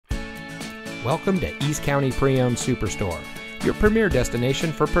Welcome to East County Pre-Owned Superstore, your premier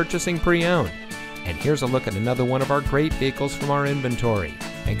destination for purchasing pre-owned. And here's a look at another one of our great vehicles from our inventory,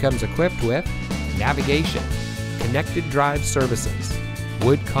 and comes equipped with navigation, connected drive services,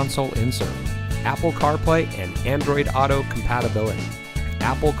 wood console insert, Apple CarPlay and Android Auto compatibility,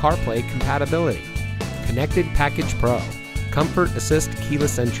 Apple CarPlay compatibility, connected package pro, comfort assist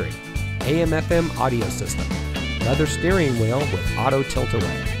keyless entry, AM/FM audio system, leather steering wheel with auto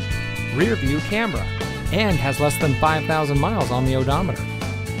tilt-away, rear view camera, and has less than 5,000 miles on the odometer.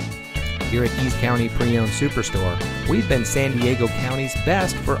 Here at East County Pre-Owned Superstore, we've been San Diego County's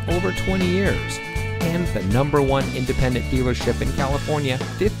best for over 20 years and the #1 independent dealership in California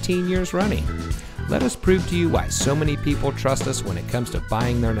 15 years running. Let us prove to you why so many people trust us when it comes to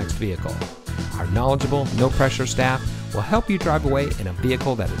buying their next vehicle. Our knowledgeable, no-pressure staff will help you drive away in a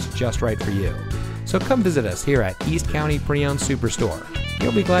vehicle that is just right for you. So come visit us here at East County Pre-Owned Superstore.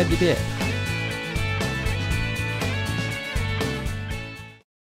 You'll be glad you did.